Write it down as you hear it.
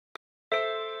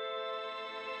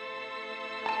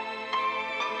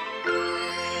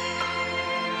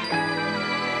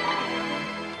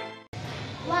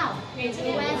The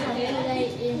weather today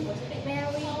is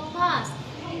very hot,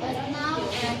 but now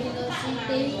at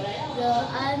university, the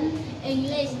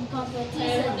English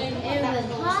competition even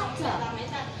hotter.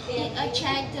 It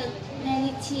attracted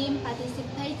many teams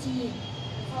participating.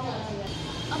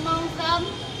 Among them,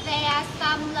 there are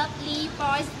some lovely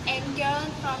boys and girls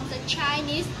from the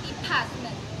Chinese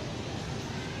department.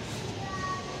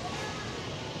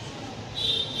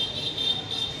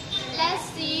 Let's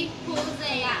see who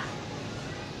they are.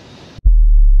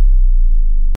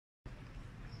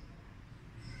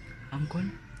 I'm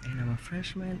Ngôn, and I'm a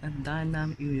freshman at Đại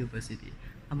Nam University.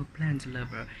 I'm a plant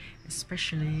lover,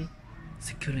 especially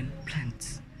succulent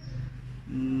plants.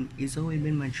 It's always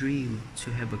been my dream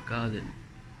to have a garden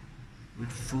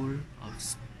full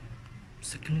of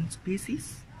succulent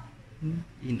species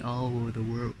in all over the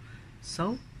world.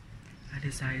 So I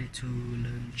decided to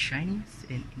learn Chinese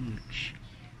and English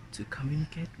to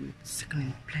communicate with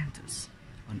succulent planters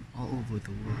on all over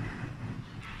the world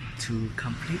to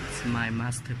complete my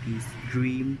masterpiece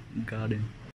dream garden.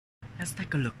 Let's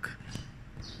take a look.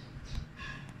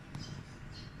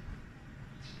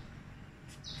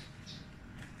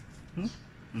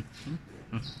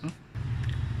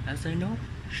 As I know,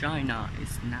 China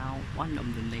is now one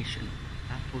of the nations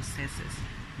that possesses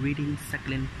breeding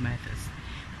succulent methods,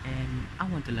 and I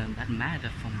want to learn that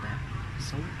method from them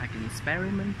so I can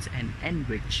experiment and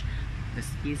enrich the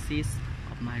species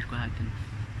of my garden.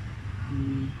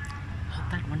 Hope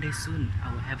that one day soon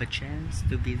I will have a chance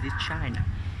to visit China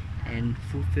and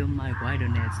fulfill my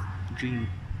wilderness dream.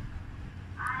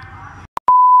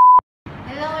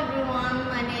 Hello everyone,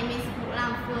 my name is Phụng.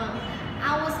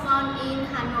 I was born in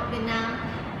Hanoi, Vietnam.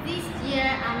 This year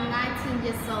I'm 19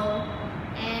 years old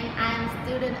and I am a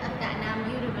student at Đại Nam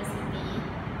University.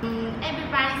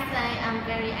 Everybody say I'm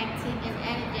very active and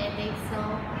energetic, so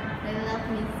they love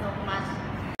me so much.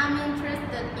 I'm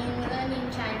interested in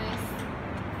learning Chinese.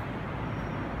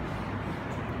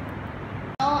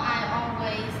 So I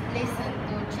always listen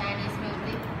to Chinese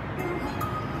music.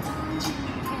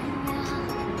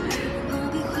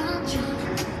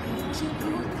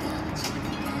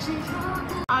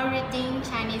 Or reading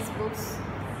Chinese books.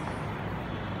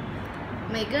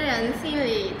 每个人心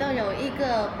里都有一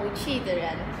个不去的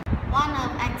人。One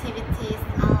of activities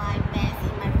I like best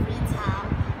in my free time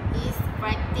is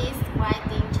practice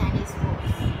writing Chinese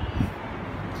words.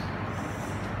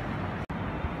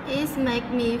 It makes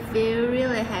me feel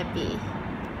really happy.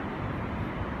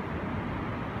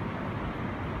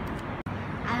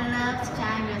 I love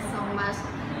China so much.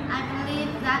 I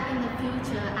believe that in the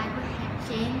future I could have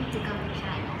changed to come to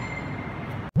China.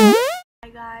 Hi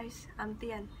guys, I'm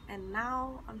Tiền and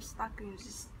now I'm stuck in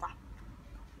this stuff.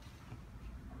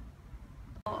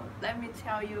 So, let me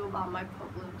tell you about my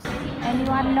problems.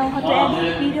 Anyone know how to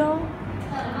edit video?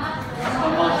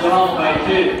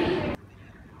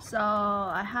 So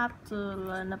I have to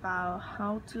learn about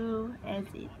how to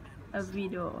edit a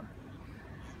video,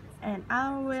 and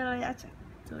I'm really attached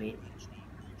to it.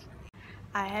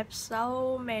 I have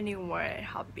so many weird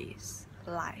hobbies,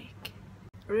 like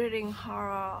reading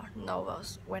horror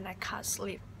novels when I can't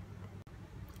sleep.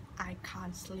 I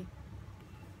can't sleep.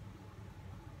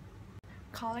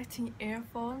 Collecting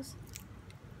earphones,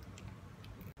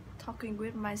 talking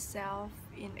with myself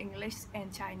in English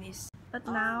and Chinese. But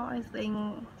now I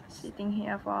think sitting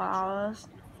here for hours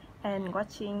and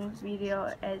watching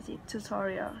video edit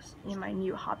tutorials is my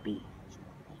new hobby.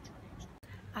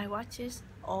 I watch it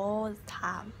all the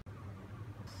time.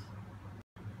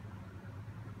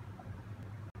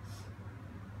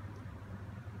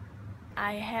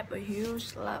 I have a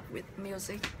huge love with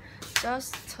music.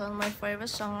 Just turn my favorite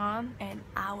song on and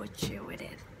I will chill with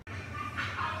it.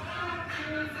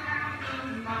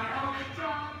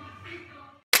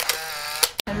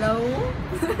 Hello,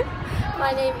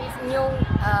 my name is Nhung.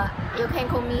 You can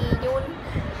call me Yun.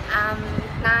 I'm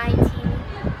 19.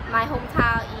 My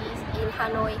hometown is in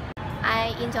Hanoi.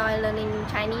 I enjoy learning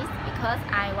Chinese because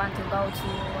I want to go to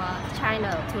China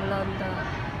to learn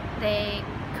their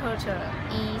culture.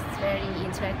 It's very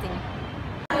interesting.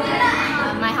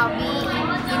 My hobby is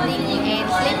eating and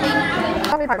sleeping.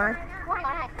 Có thoải mái.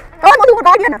 Ôi, muốn mua một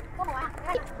gói điên à?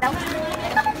 Đâu?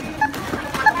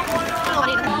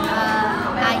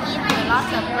 I eat a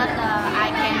lot of but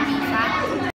I can be fat.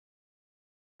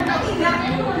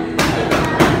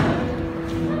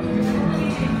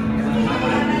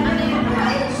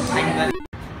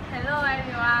 Hello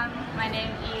everyone, my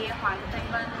name is Thanh.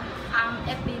 I'm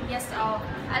 18 years old.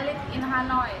 I live in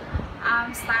Hanoi.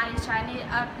 I'm studying Chinese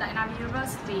at Đại Nam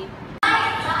University.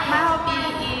 My hobby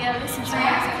is listening to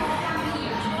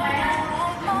music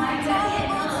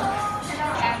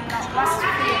and watch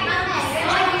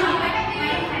films.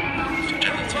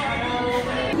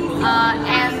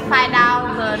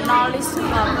 knowledge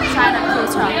of China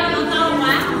culture.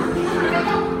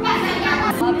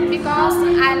 Because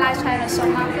I like China so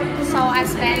much, so I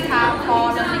spend time for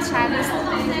learning Chinese.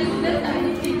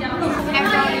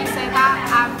 Everybody say that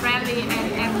I'm friendly and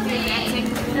enthusiastic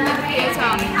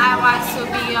educator. I want to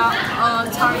be a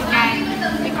touring guide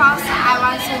because I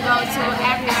want to go to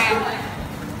everywhere.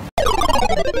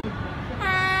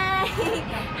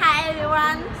 Hi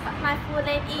everyone, my full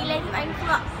name is Lê Thị Anh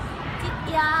Phượng. This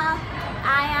year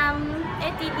I am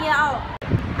 18 years old.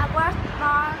 I was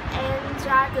born and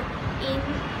raised in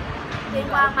Tuyên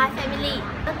Quang, my family.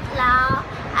 Now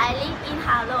I live in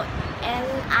Hà Nội and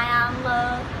I am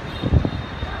a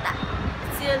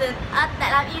student at Đại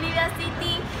Nam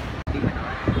University.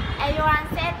 Everyone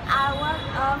said I was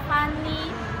a funny,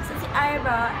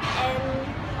 sociable and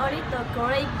a little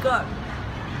girly girl.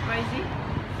 Crazy?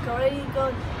 Girly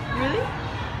girl. Really?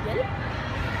 Really?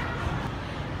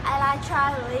 I like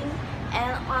traveling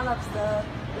and one of the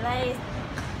places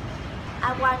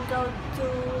I want to go to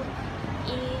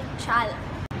is China.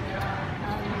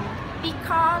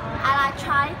 Because I like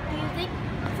Chinese music,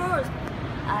 food,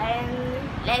 and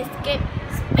landscape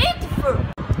beautiful.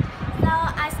 So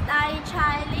I study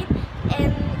Chinese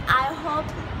and I hope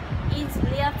in the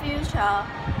near future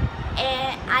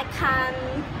and I can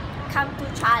come to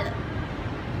China.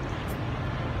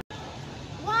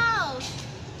 Wow,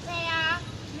 they are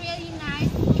really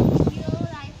nice. If you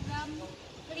like them,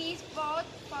 please vote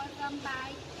for them by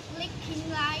clicking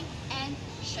like and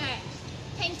share.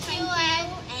 Thank you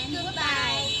and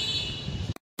goodbye.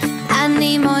 I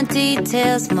need more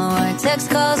details, more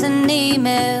text calls and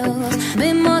emails.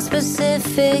 Be more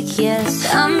specific, yes,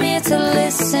 I'm here to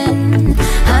listen.